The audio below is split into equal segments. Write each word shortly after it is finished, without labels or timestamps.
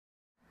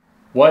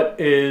What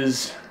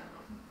is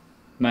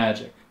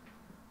magic?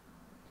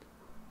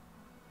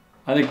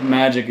 I think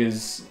magic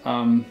is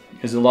a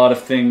lot of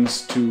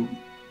things to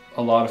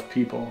a lot of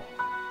people.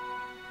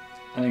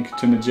 I think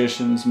to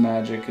magicians,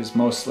 magic is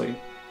mostly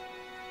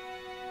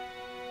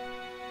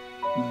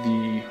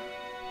the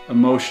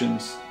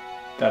emotions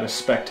that a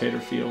spectator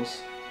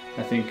feels.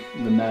 I think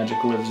the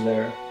magic lives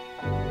there.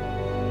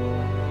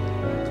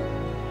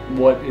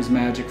 What is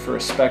magic for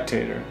a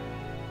spectator?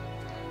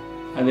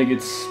 I think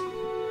it's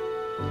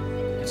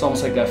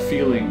almost like that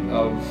feeling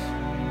of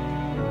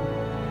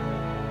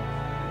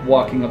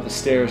walking up the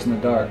stairs in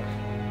the dark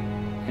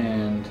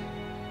and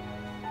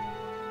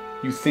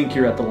you think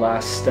you're at the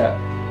last step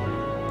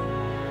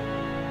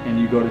and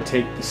you go to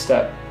take the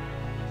step,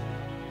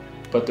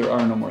 but there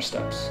are no more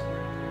steps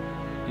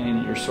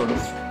and you're sort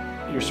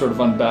of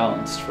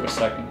unbalanced for a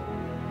second,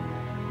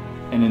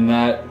 and in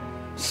that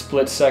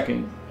split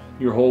second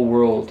your whole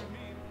world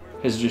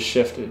has just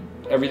shifted.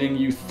 Everything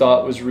you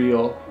thought was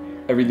real,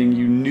 everything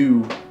you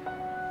knew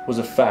was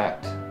a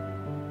fact,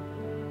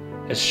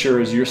 as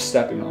sure as you're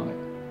stepping on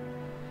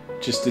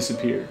it, just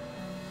disappeared.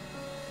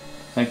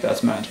 I think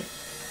that's magic.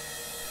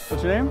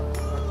 What's your name?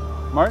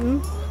 Martin?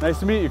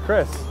 Nice to meet you,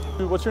 Chris.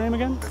 What's your name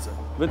again? Vincent.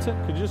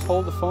 Vincent, could you just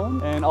hold the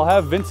phone? And I'll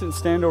have Vincent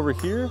stand over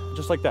here,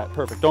 just like that.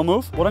 Perfect. Don't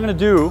move. What I'm gonna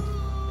do,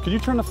 could you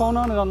turn the phone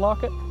on and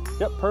unlock it?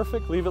 Yep,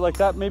 perfect. Leave it like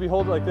that. Maybe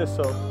hold it like this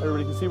so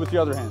everybody can see with the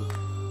other hand.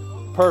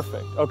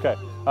 Perfect. Okay.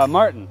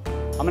 Martin,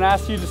 I'm gonna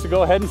ask you just to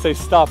go ahead and say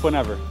stop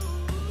whenever.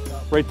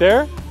 Right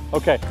there?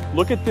 Okay.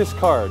 Look at this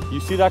card. You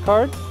see that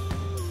card?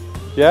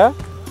 Yeah?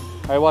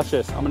 All right, watch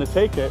this. I'm gonna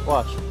take it.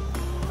 Watch.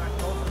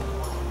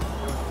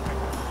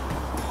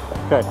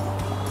 Okay.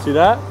 See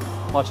that?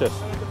 Watch this.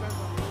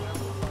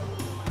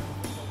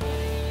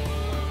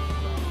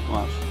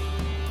 Watch.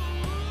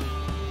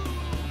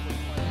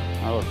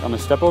 Now look, I'm gonna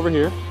step over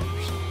here.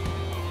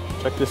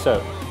 Check this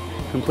out.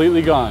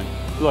 Completely gone.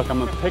 Look, I'm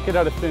gonna pick it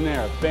out of thin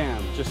air.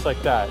 Bam, just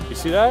like that. You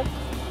see that?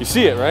 You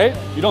see it, right?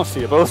 You don't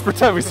see it, but let's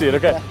pretend we see it,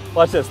 okay?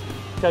 Watch this.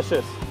 Catch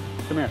this.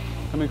 Come here.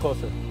 Come in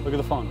closer. Look at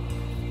the phone.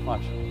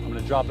 Watch. I'm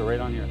gonna drop it right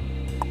on here.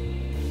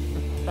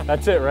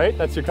 That's it, right?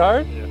 That's your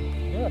card? Yeah.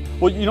 Yeah.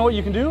 Well, you know what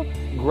you can do?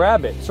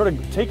 Grab it. Sort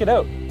of take it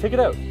out. Take it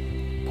out.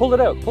 Pull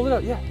it out. Pull it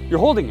out. Yeah. You're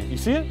holding it. You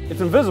see it?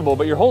 It's invisible,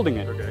 but you're holding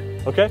it.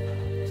 Okay. Okay?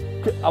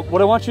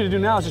 What I want you to do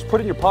now is just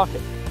put it in your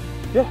pocket.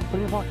 Yeah, put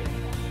it in your pocket.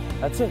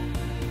 That's it.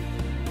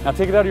 Now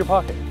take it out of your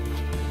pocket.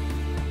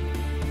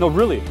 No,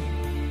 really.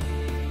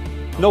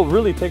 No,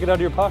 really, take it out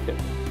of your pocket.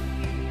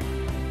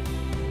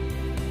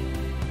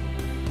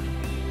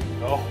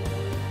 Oh.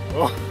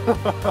 Oh.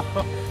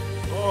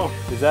 Oh.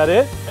 Is that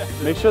it?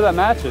 Make sure that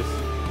matches.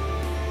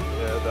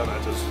 Yeah, that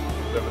matches.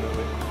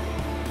 Definitely.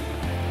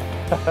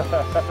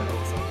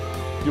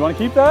 You want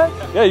to keep that?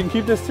 Yeah, you can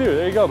keep this too.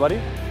 There you go,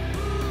 buddy.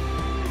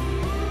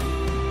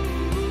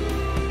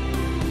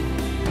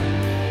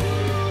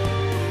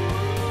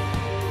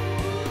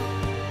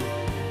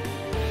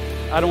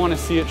 I don't want to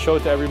see it, show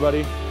it to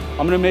everybody.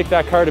 I'm gonna make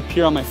that card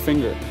appear on my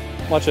finger.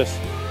 Watch this.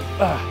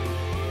 Ah.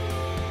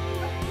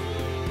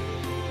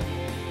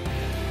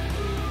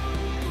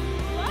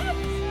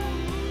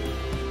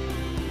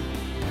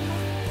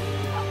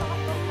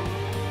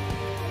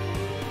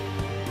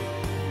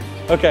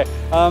 Okay,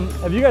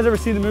 have you guys ever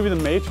seen the movie The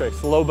Matrix?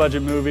 The low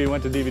budget movie,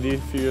 went to DVD a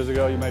few years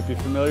ago, you might be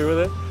familiar with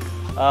it.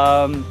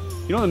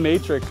 You know The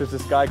Matrix, there's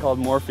this guy called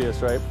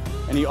Morpheus, right?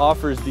 And he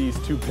offers these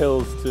two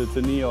pills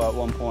to Neo at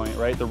one point,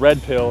 right? The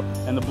red pill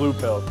and the blue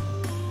pill,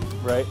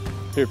 right?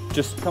 Here,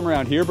 just come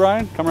around here,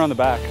 Brian. Come around the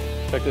back.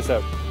 Check this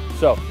out.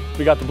 So,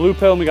 we got the blue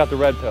pill and we got the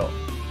red pill.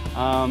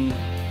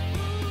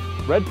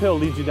 Red pill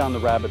leads you down the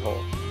rabbit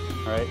hole,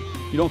 all right?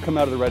 You don't come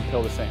out of the red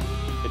pill the same.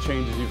 It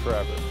changes you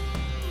forever.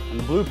 And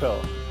the blue pill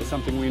is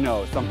something we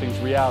know, something's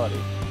reality,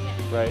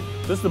 right?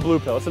 So this is the blue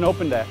pill, it's an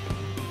open deck.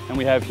 And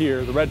we have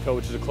here the red pill,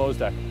 which is a closed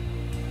deck.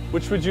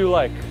 Which would you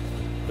like?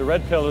 The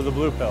red pill or the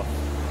blue pill?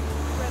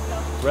 Red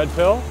pill. Red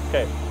pill?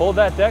 Okay, hold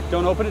that deck,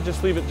 don't open it,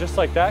 just leave it just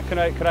like that. Could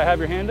I have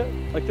your hand up,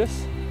 like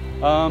this?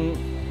 All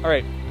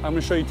right, I'm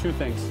gonna show you two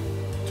things.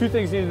 Two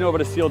things you need to know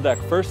about a sealed deck.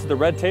 First is the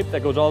red tape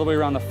that goes all the way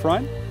around the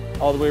front,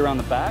 all the way around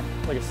the back,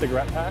 like a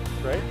cigarette pack,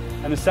 right?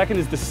 And the second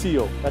is the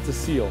seal, that's a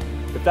seal.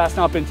 If that's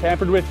not been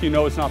tampered with, you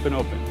know it's not been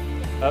opened.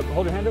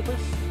 Hold your hand up, please.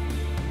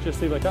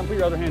 Just leave it like that, put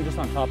your other hand just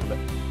on top of it.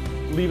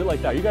 Leave it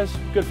like that. You guys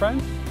good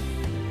friends?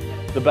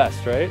 The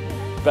best, right?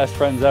 Best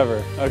friends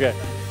ever. Okay,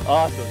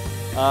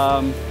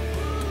 awesome.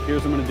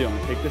 Here's what I'm gonna do. I'm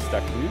gonna take this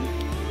deck from you.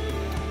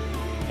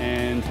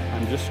 And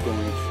I'm just going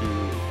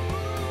to,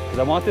 because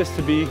I want this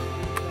to be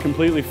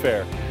completely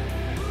fair,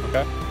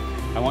 okay?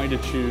 I want you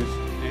to choose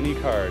any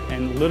card.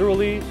 And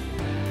literally,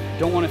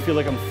 don't want to feel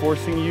like I'm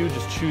forcing you,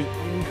 just choose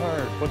any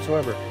card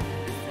whatsoever.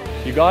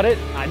 You got it?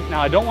 Now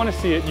I don't want to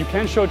see it. You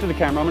can show it to the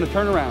camera. I'm gonna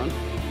turn around.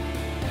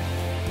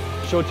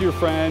 Show it to your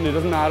friend, it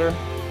doesn't matter.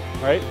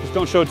 All right, just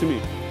don't show it to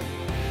me.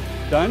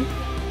 Done?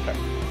 Okay.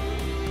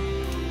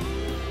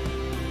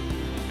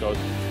 Goes.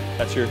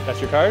 That's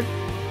your card?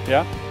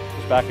 Yeah?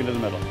 Just back into the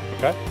middle,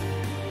 okay?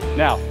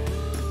 Now,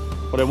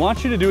 what I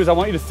want you to do is I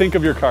want you to think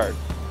of your card.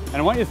 And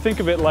I want you to think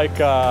of it like,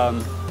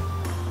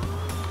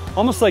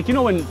 almost like, you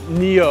know when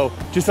Neo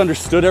just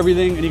understood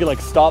everything and he could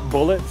like stop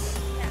bullets?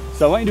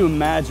 So I want you to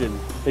imagine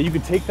that you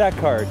could take that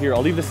card, here,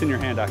 I'll leave this in your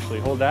hand actually,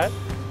 hold that,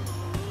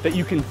 that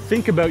you can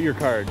think about your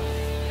card,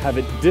 have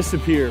it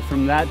disappear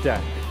from that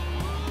deck,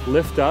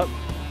 lift up,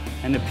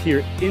 and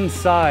appear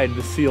inside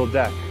the sealed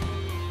deck.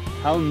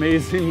 How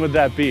amazing would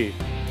that be?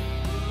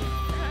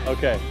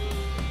 Okay,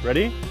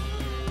 ready?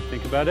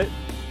 Think about it.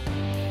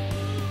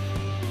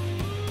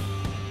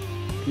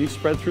 Can you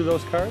spread through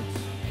those cards?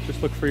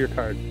 Just look for your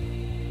card.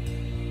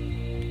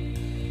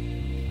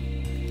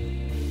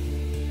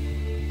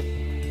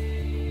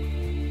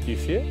 Do you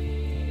see it?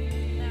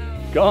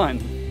 No. Gone,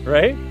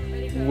 right?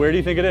 Where'd it go? Where do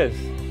you think it is?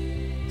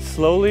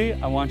 Slowly,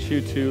 I want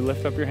you to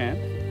lift up your hand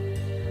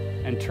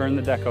and turn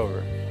the deck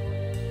over.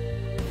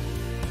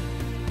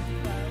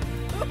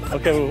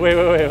 Okay,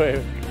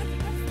 wait.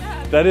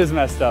 That is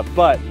messed up,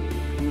 but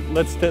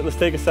let's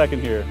take a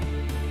second here.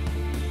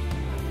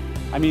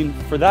 I mean,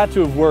 for that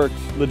to have worked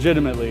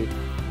legitimately,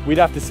 we'd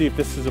have to see if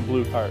this is a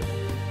blue card.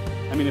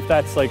 I mean, if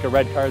that's like a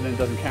red card, then it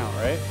doesn't count,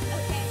 right?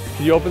 Okay.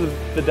 Can you open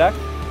the deck?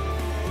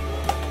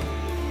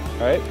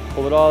 All right,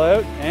 pull it all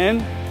out,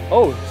 and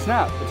oh,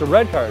 snap, it's a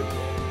red card.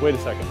 Wait a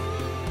second.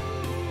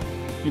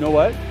 You know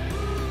what?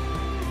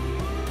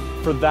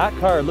 For that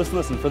card,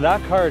 listen, for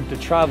that card to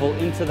travel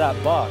into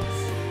that box,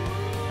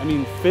 I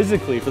mean,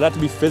 physically, for that to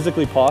be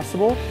physically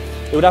possible,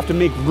 it would have to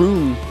make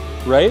room,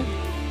 right?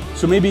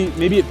 So maybe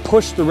it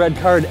pushed the red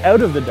card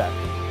out of the deck.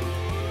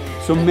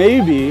 So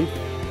maybe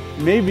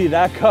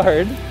that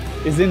card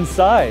is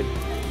inside.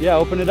 Yeah,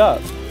 open it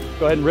up.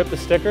 Go ahead and rip the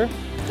sticker.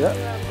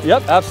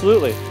 Yep,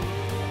 absolutely.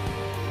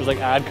 There's like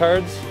ad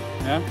cards,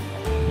 yeah?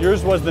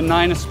 Yours was the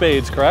 9 of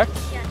spades, correct?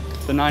 Yeah.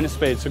 The 9 of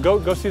spades. So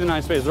go see the 9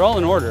 of spades. They're all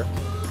in order.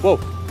 Whoa.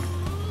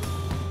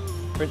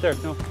 Right there,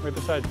 no, right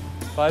beside.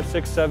 5,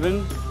 6,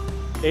 7,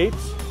 8.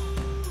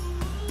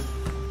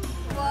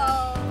 Whoa.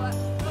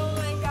 Oh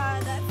my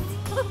God,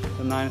 that's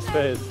The 9 of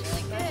spades.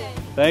 really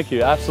good. Thank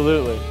you,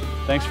 absolutely.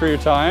 Thanks for your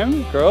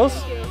time, girls.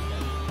 Thank you.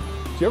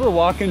 Do you ever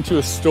walk into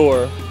a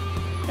store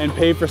and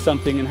pay for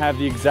something and have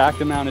the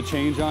exact amount of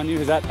change on you?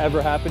 Has that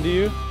ever happened to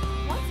you?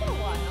 Once in a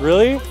while.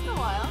 Really? Once in a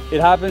while.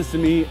 It happens to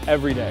me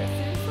every day.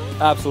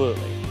 Seriously?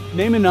 Absolutely.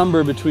 Name a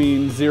number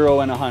between 0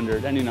 and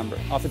 100, any number,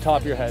 off the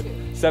top of your head.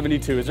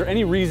 72. Is there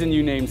any reason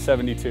you named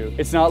 72?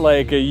 It's not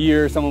like a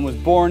year someone was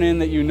born in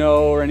that you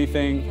know or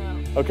anything?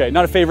 No. Okay,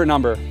 not a favorite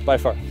number by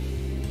far?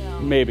 No.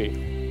 Maybe.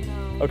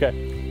 No.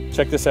 Okay,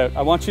 check this out.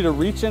 I want you to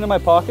reach into my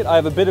pocket. I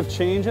have a bit of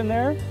change in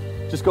there.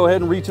 Just go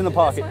ahead and reach in the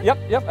pocket. one?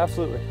 Yep,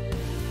 absolutely.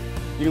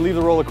 You can leave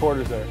the roll of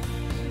quarters there.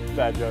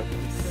 Bad joke.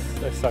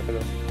 I suck at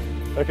this.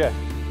 Okay,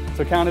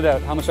 so count it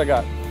out. How much I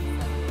got?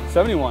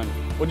 71.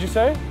 What'd you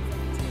say?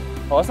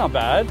 Oh, that's not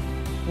bad.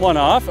 One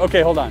off.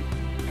 Okay, hold on.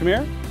 Come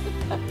here.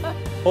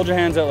 Hold your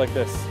hands out like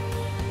this.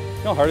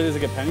 You know how hard it is to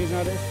get pennies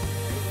nowadays?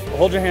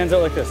 Hold your hands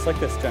out like this,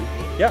 Jen.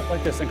 Yeah,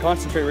 like this, and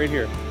concentrate right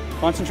here.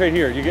 Concentrate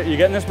here. You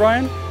getting this,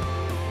 Brian?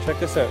 Check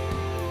this out.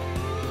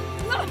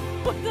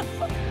 What the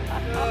fuck?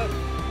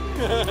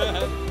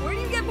 Where do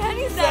you get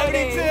pennies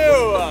nowadays?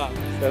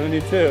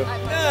 72.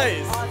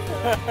 Nice.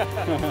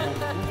 Awesome.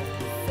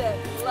 Sick.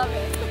 Love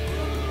it.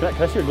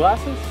 Can I see your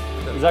glasses?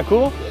 Is that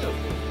cool?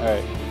 All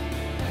right.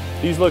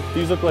 These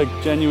look like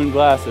genuine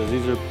glasses.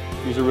 These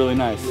are really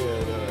nice. Yeah,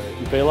 no,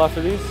 You pay a lot for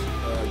these?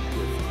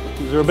 yes.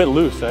 These are a bit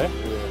loose, eh?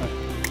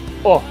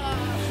 Yeah. Oh,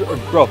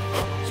 bro.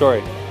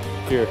 Sorry.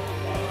 Here.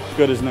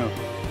 Good as new.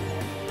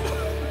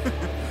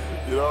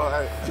 You know,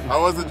 I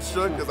wasn't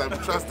sure because I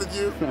trusted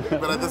you,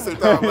 but at the same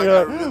time, I'm like, Yeah.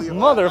 I really hope.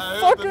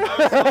 Motherfucker.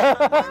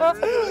 I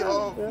really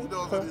hope he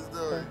knows what he's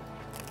doing.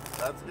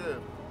 That's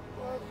good.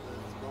 What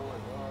is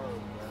going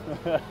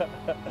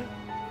on, man?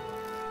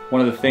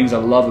 One of the things I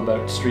love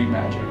about street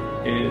magic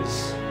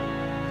is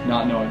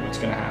not knowing what's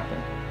going to happen.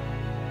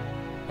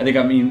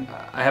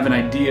 I have an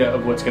idea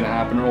of what's going to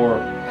happen or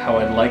how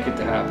I'd like it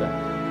to happen,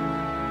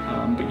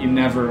 but you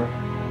never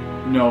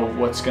know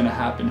what's going to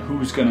happen,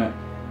 who's going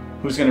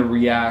to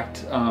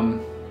react,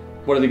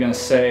 what are they going to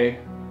say.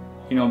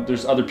 You know,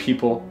 there's other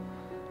people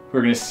who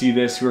are going to see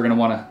this, who are going to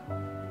want to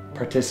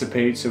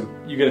participate, so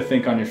you got to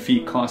think on your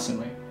feet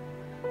constantly.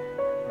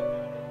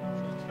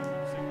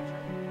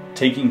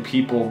 Taking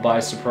people by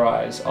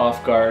surprise,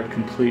 off guard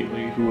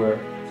completely, who are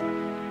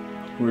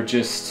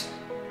just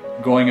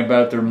going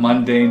about their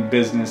mundane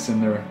business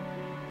in their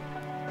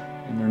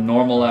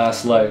normal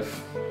ass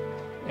life,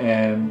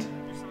 and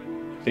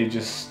they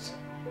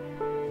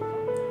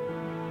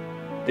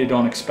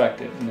don't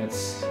expect it, and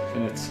it's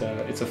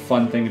a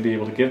fun thing to be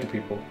able to give to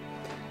people,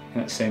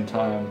 and at the same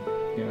time,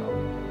 you know,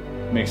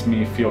 it makes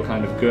me feel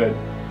kind of good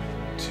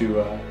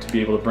to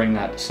be able to bring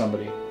that to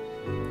somebody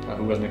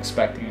who wasn't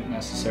expecting it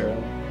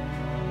necessarily.